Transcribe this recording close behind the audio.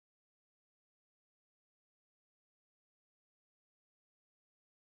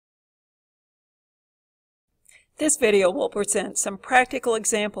This video will present some practical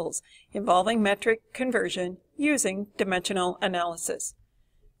examples involving metric conversion using dimensional analysis.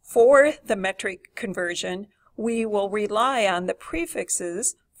 For the metric conversion, we will rely on the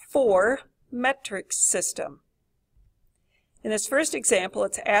prefixes for metric system. In this first example,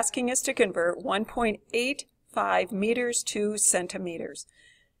 it's asking us to convert 1.85 meters to centimeters.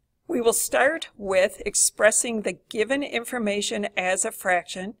 We will start with expressing the given information as a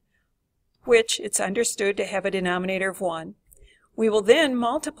fraction, which it's understood to have a denominator of 1. We will then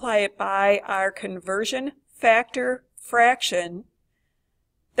multiply it by our conversion factor fraction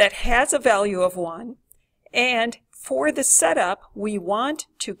that has a value of 1, and for the setup we want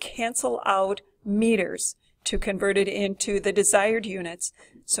to cancel out meters to convert it into the desired units.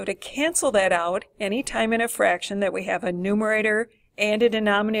 So to cancel that out, anytime in a fraction that we have a numerator and a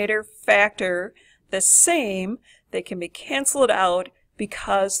denominator factor the same, they can be canceled out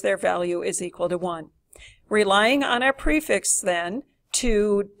because their value is equal to 1. Relying on our prefix then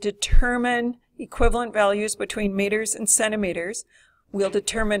to determine equivalent values between meters and centimeters, we'll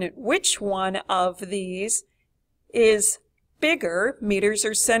determine which one of these is bigger, meters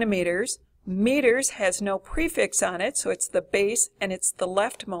or centimeters. Meters has no prefix on it, so it's the base and it's the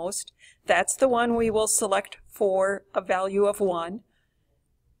leftmost. That's the one we will select for a value of 1.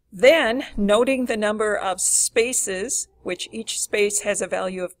 Then, noting the number of spaces, which each space has a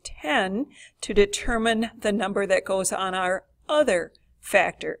value of 10, to determine the number that goes on our other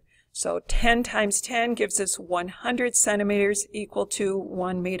factor. So 10 times 10 gives us 100 centimeters equal to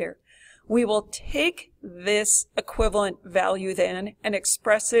 1 meter. We will take this equivalent value then and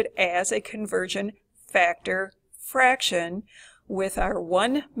express it as a conversion factor fraction with our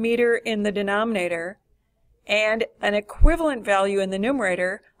 1 meter in the denominator and an equivalent value in the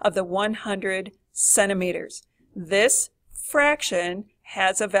numerator of the 100 centimeters. This fraction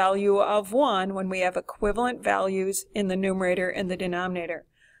has a value of 1 when we have equivalent values in the numerator and the denominator.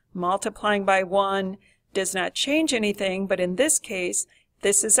 Multiplying by 1 does not change anything, but in this case,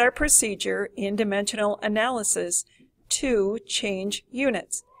 this is our procedure in dimensional analysis to change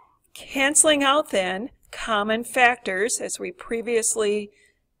units. Canceling out then common factors, as we previously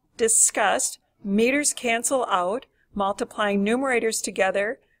discussed, meters cancel out. Multiplying numerators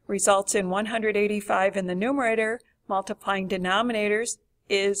together results in 185 in the numerator. Multiplying denominators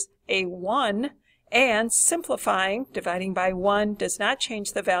is a 1. And simplifying, dividing by 1 does not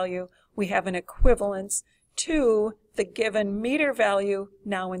change the value. We have an equivalence to the given meter value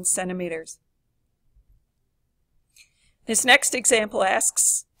now in centimeters. This next example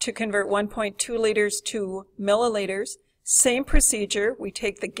asks to convert 1.2 liters to milliliters. Same procedure. We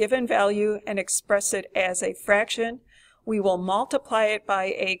take the given value and express it as a fraction. We will multiply it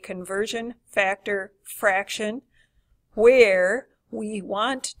by a conversion factor fraction where we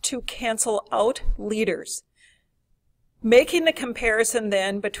want to cancel out liters. Making the comparison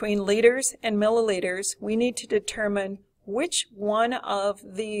then between liters and milliliters, we need to determine which one of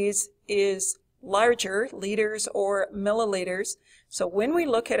these is larger, liters or milliliters. So when we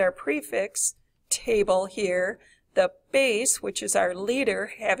look at our prefix table here, the base, which is our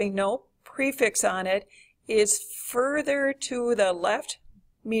liter, having no prefix on it, is further to the left,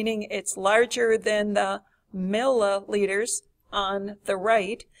 meaning it's larger than the milliliters on the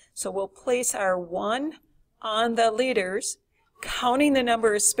right. So we'll place our 1 on the liters, counting the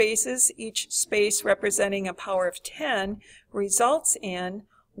number of spaces, each space representing a power of 10, results in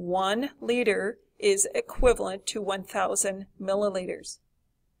 1 liter is equivalent to 1,000 milliliters.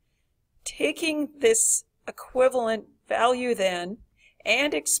 Taking this equivalent value then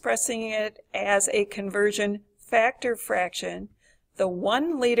and expressing it as a conversion factor fraction, the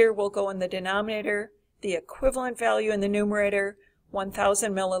 1 liter will go in the denominator, the equivalent value in the numerator,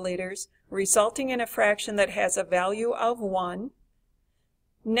 1,000 milliliters, resulting in a fraction that has a value of 1.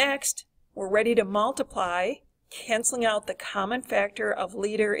 Next, we're ready to multiply, canceling out the common factor of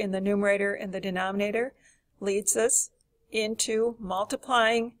liter in the numerator and the denominator leads us into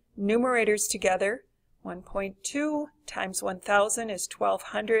multiplying numerators together. 1.2 times 1,000 is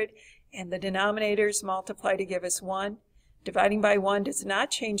 1,200, and the denominators multiply to give us 1. Dividing by 1 does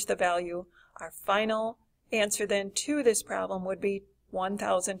not change the value. Our final answer then to this problem would be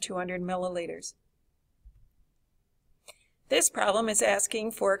 1,200 milliliters. This problem is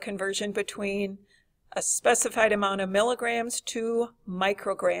asking for a conversion between a specified amount of milligrams to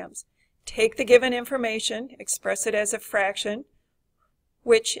micrograms. Take the given information, express it as a fraction,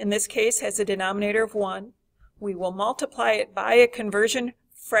 which in this case has a denominator of 1. We will multiply it by a conversion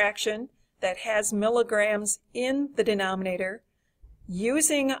fraction that has milligrams in the denominator.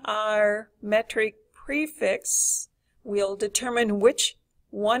 Using our metric prefix, we'll determine which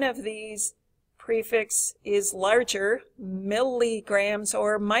one of these prefix is larger, milligrams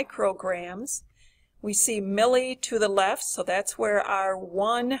or micrograms. We see milli to the left, so that's where our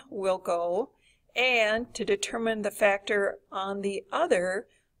 1 will go. And to determine the factor on the other,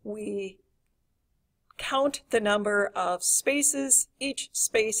 we count the number of spaces, each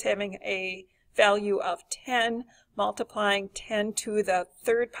space having a value of 10, multiplying 10 to the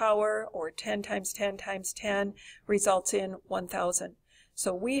third power, or 10 times 10 times 10, results in 1,000.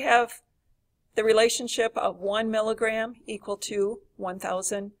 So we have the relationship of 1 milligram equal to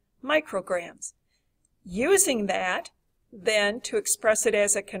 1,000 micrograms. Using that, then, to express it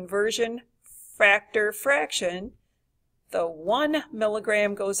as a conversion factor fraction, the 1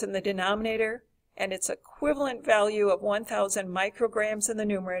 milligram goes in the denominator, and its equivalent value of 1,000 micrograms in the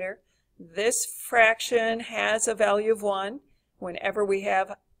numerator. This fraction has a value of 1 whenever we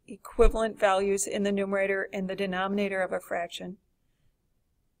have equivalent values in the numerator and the denominator of a fraction.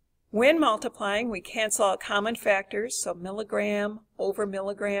 When multiplying, we cancel out common factors, so milligram over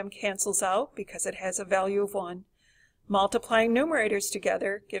milligram cancels out because it has a value of 1. Multiplying numerators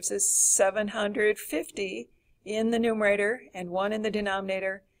together gives us 750 in the numerator and 1 in the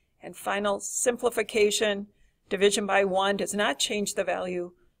denominator. And final simplification, division by 1 does not change the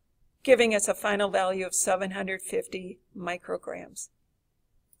value, giving us a final value of 750 micrograms.